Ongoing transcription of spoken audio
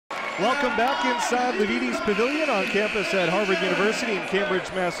Welcome back inside Levites Pavilion on campus at Harvard University in Cambridge,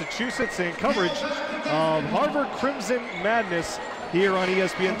 Massachusetts, and coverage of Harvard Crimson Madness here on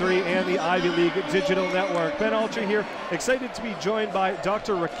ESPN3 and the Ivy League Digital Network. Ben Alter here, excited to be joined by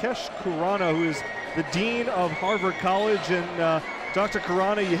Dr. Rakesh Khurana, who is the Dean of Harvard College. And Dr.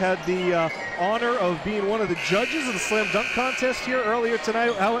 Khurana, you had the honor of being one of the judges of the slam dunk contest here earlier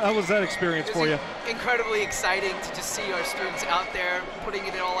tonight. How was that experience for you? Incredibly exciting to just see our students out there, putting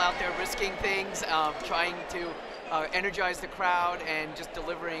it all out there, risking things, trying to energize the crowd, and just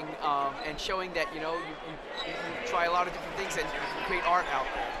delivering and showing that, you try a lot of different things and create art out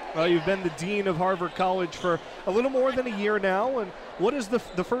there. Well, you've been the Dean of Harvard College for a little more than a year now, and what is the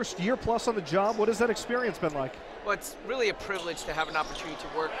first year plus on the job? What has that experience been like? Well, it's really a privilege to have an opportunity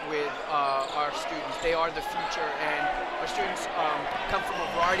to work with our students. They are the future, and our students come from a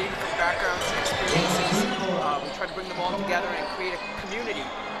variety of different backgrounds and experiences. We try to bring them all together and create a community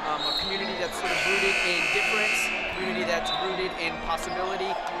that's sort of rooted in difference, a community that's rooted in possibility,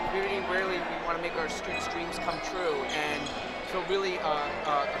 a community where we want to make our students' dreams come true, and feel really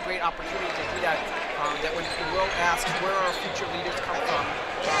a great opportunity to do that. That when the world asks where our future leaders come from,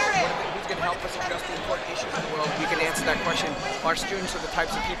 who's going to help us address the important issues in the world, we can answer that question. Our students are the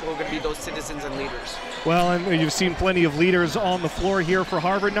types of people who are going to be those citizens and leaders. Well, and you've seen plenty of leaders on the floor here for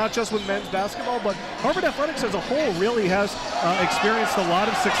Harvard, not just with men's basketball, but Harvard athletics as a whole really has experienced a lot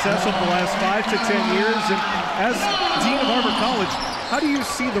of success over the last 5 to 10 years. And as Dean of Harvard College, how do you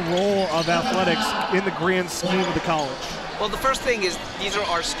see the role of athletics in the grand scheme of the college? Well, the first thing is these are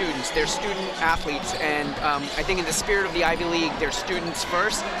our students. They're student athletes, and I think in the spirit of the Ivy League, they're students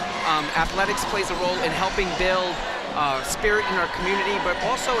first. Athletics plays a role in helping build spirit in our community, but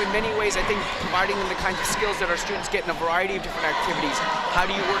also in many ways, I think, providing them the kinds of skills that our students get in a variety of different activities. How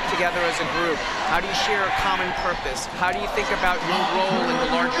do you work together as a group? How do you share a common purpose? How do you think about your role in the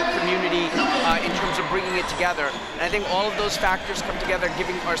larger community in terms of bringing it together? And I think all of those factors come together,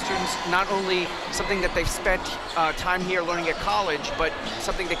 giving our students not only something that they've spent time here learning at college, but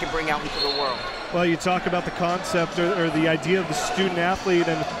something they can bring out into the world. Well, you talk about the concept or the idea of the student athlete,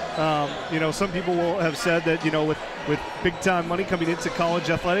 and some people will have said that with big time money coming into college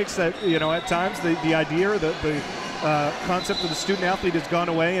athletics, that at times the idea or the concept of the student athlete has gone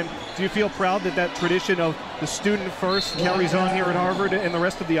away. And do you feel proud that that tradition of the student first carries on here at Harvard and the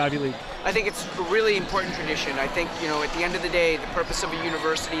rest of the Ivy League? I think it's a really important tradition. I think, at the end of the day, the purpose of a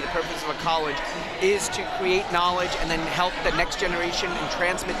university, the purpose of a college is to create knowledge and then help the next generation and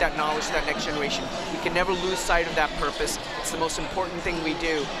transmit that knowledge to that next generation. We can never lose sight of that purpose. It's the most important thing we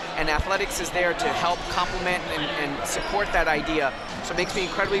do. And athletics is there to help complement and support that idea. So it makes me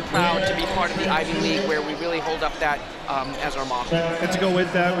incredibly proud to be part of the Ivy League, where we really hold up that as our model. And to go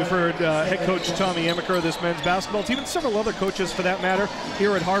with that, we've heard head coach Tommy Amaker of this men's basketball team, and several other coaches for that matter,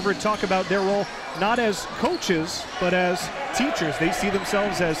 here at Harvard, talk about their role not as coaches, but as teachers. They see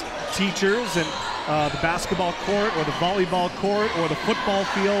themselves as teachers, and the basketball court or the volleyball court or the football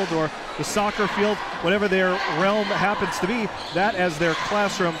field or the soccer field, whatever their realm happens to be, that as their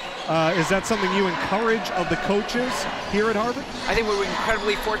classroom. Is that something you encourage of the coaches here at Harvard? I think we're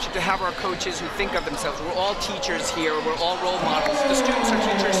incredibly fortunate to have our coaches who think of themselves. We're all teachers here. We're all role models. The students are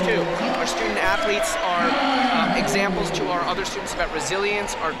teachers too. Our student athletes are examples to our other students about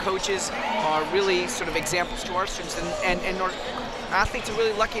resilience. Our coaches are really sort of examples to our students, and our athletes are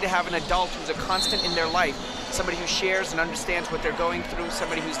really lucky to have an adult who's a constant in their life, somebody who shares and understands what they're going through,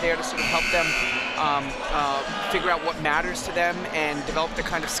 somebody who's there to sort of help them figure out what matters to them and develop the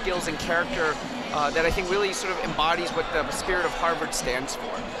kind of skills and character that I think really sort of embodies what the spirit of Harvard stands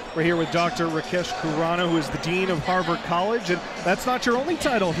for. We're here with Dr. Rakesh Khurana, who is the Dean of Harvard College, and that's not your only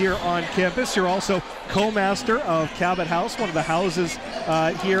title here on campus. You're also co-master of Cabot House, one of the houses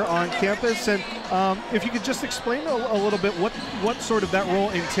here on campus. And if you could just explain a little bit what sort of that role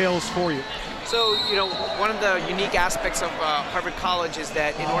entails for you. So, one of the unique aspects of Harvard College is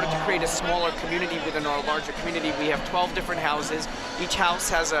that in order to create a smaller community within our larger community, we have 12 different houses. Each house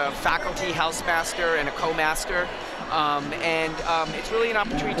has a faculty housemaster and a co-master. It's really an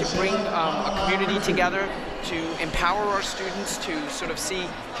opportunity to bring a community together, to empower our students to sort of see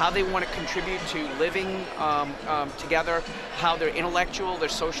how they want to contribute to living together, how their intellectual, their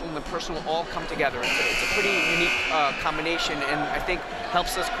social, and their personal all come together. It's a pretty unique combination, and I think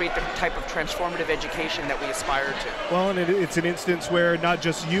helps us create the type of transformative education that we aspire to. Well, and it's an instance where not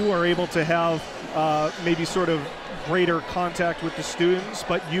just you are able to have maybe sort of greater contact with the students,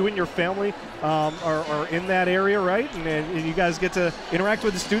 but you and your family are in that area, right? And you guys get to interact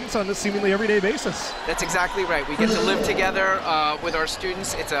with the students on a seemingly everyday basis. That's exactly right. We get to live together with our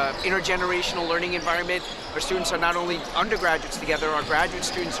students. It's an intergenerational learning environment. Our students are not only undergraduates together, our graduate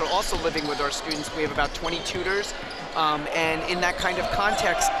students are also living with our students. We have about 20 tutors. And in that kind of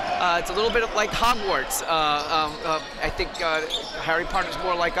context, it's a little bit like Hogwarts. I think Harry Potter's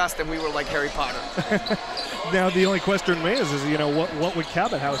more like us than we were like Harry Potter. Now, the only question remains is, you know, what would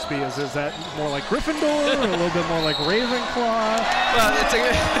Cabot House be? Is that more like Gryffindor or a little bit more like Ravenclaw?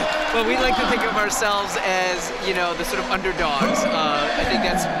 Well, we like to think of ourselves as, you know, the sort of underdogs. I think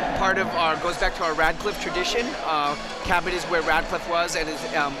that's part of goes back to our Radcliffe tradition. Cabot is where Radcliffe was, and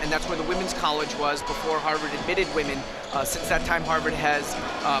that's where the women's college was before Harvard admitted women. Since that time, Harvard has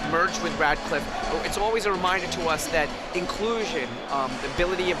merged with Radcliffe. It's always a reminder to us that inclusion, the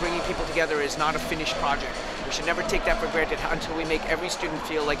ability of bringing people together, is not a finished project. We should never take that for granted until we make every student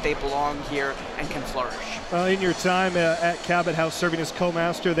feel like they belong here and can flourish. In your time at Cabot House, serving as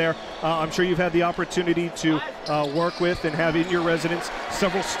co-master there, I'm sure you've had the opportunity to work with and have in your residence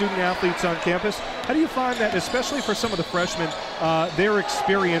several student athletes on campus. How do you find that, especially for some of the freshmen, their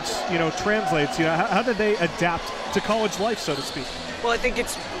experience, you know, translates? You know, how do they adapt to college life, so to speak? Well, I think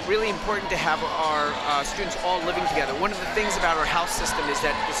it's really important to have our students all living together. One of the things about our house system is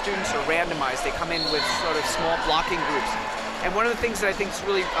that the students are randomized. They come in with sort of small blocking groups. And one of the things that I think is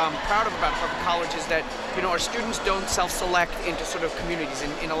really proud of about Harvard College is that, you know, our students don't self-select into sort of communities.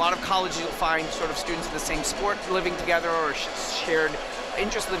 In a lot of colleges, you'll find sort of students in the same sport living together or shared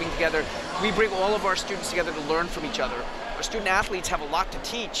interest living together. We bring all of our students together to learn from each other. Our student athletes have a lot to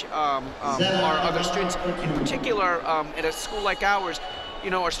teach our other students. In particular, at a school like ours,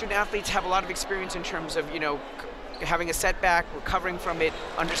 you know, our student athletes have a lot of experience in terms of, you know, having a setback, recovering from it,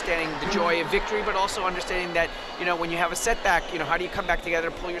 understanding the joy of victory, but also understanding that, you know, when you have a setback, you know, how do you come back together,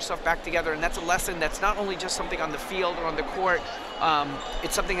 pull yourself back together? And that's a lesson that's not only just something on the field or on the court,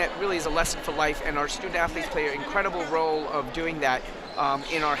 it's something that really is a lesson for life, and our student athletes play an incredible role of doing that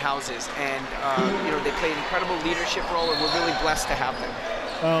in our houses. And, you know, they play an incredible leadership role, and we're really blessed to have them.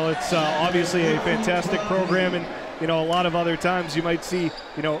 Well, it's obviously a fantastic program, and, you know, a lot of other times you might see,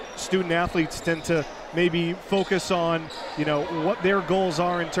 you know, student athletes tend to maybe focus on, you know, what their goals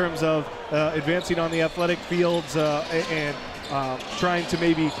are in terms of advancing on the athletic fields and trying to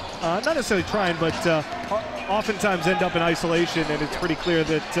maybe, not necessarily trying, but oftentimes end up in isolation, and it's pretty clear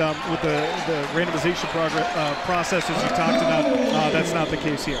that with the randomization process, as you talked about, that's not the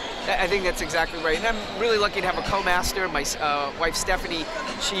case here. I think that's exactly right. And I'm really lucky to have a co-master. My wife, Stephanie,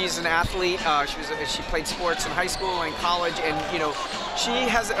 she's an athlete. She played sports in high school and college, and, you know, she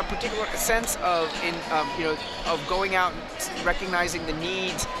has a particular sense of, you know, of going out and recognizing the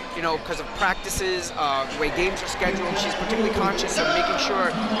needs, you know, because of practices, the way games are scheduled. She's particularly conscious of making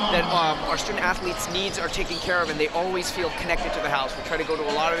sure that our student athletes' needs are taken care of, and they always feel connected to the house. We try to go to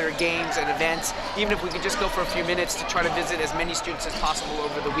a lot of their games and events, even if we could just go for a few minutes, to try to visit as many students as possible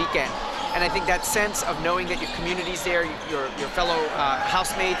over the weekend. And I think that sense of knowing that your community's there, your fellow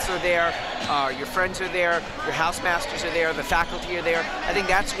housemates are there, your friends are there, your housemasters are there, the faculty are there. I think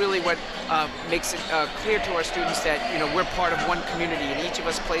that's really what makes it clear to our students that, you know, we're part of one community, and each of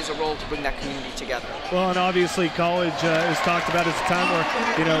us plays a role to bring that community together. Well, and obviously college is talked about as a time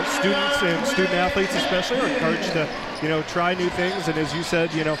where, you know, students and student athletes especially are encouraged to, you know, try new things, and as you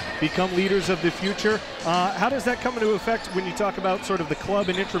said, you know, become leaders of the future. How does that come into effect when you talk about sort of the club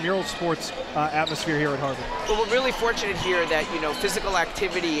and intramural sports atmosphere here at Harvard? Well, we're really fortunate here that, you know, physical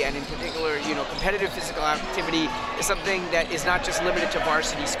activity, and in particular, you know, competitive physical activity, is something that is not just limited to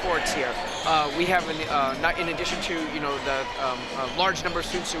varsity sports here. We have, in addition to, you know, the large number of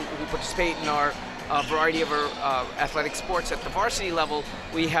students who participate in our variety of our athletic sports at the varsity level,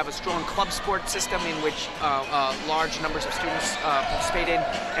 we have a strong club sport system in which large numbers of students participate in.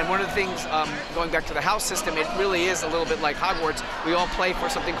 And one of the things, going back to the house system, it really is a little bit like Hogwarts. We all play for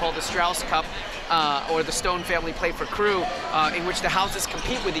something called the Strauss Cup, or the Stone family play for crew, in which the houses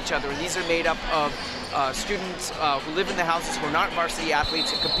compete with each other. And these are made up of students who live in the houses who are not varsity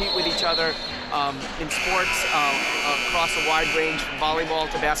athletes, who compete with each other in sports across a wide range, from volleyball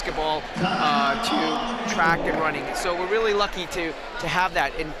to basketball to track and running. So we're really lucky to have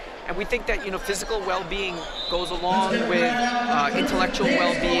that. And we think that, you know, physical well-being goes along with intellectual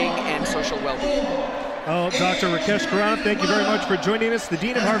well-being and social well-being. Oh, Dr. Rakesh Khurana, thank you very much for joining us. The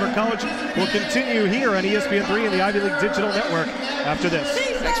Dean of Harvard College will continue here on ESPN3 and the Ivy League Digital Network after this.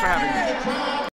 Thanks for having me.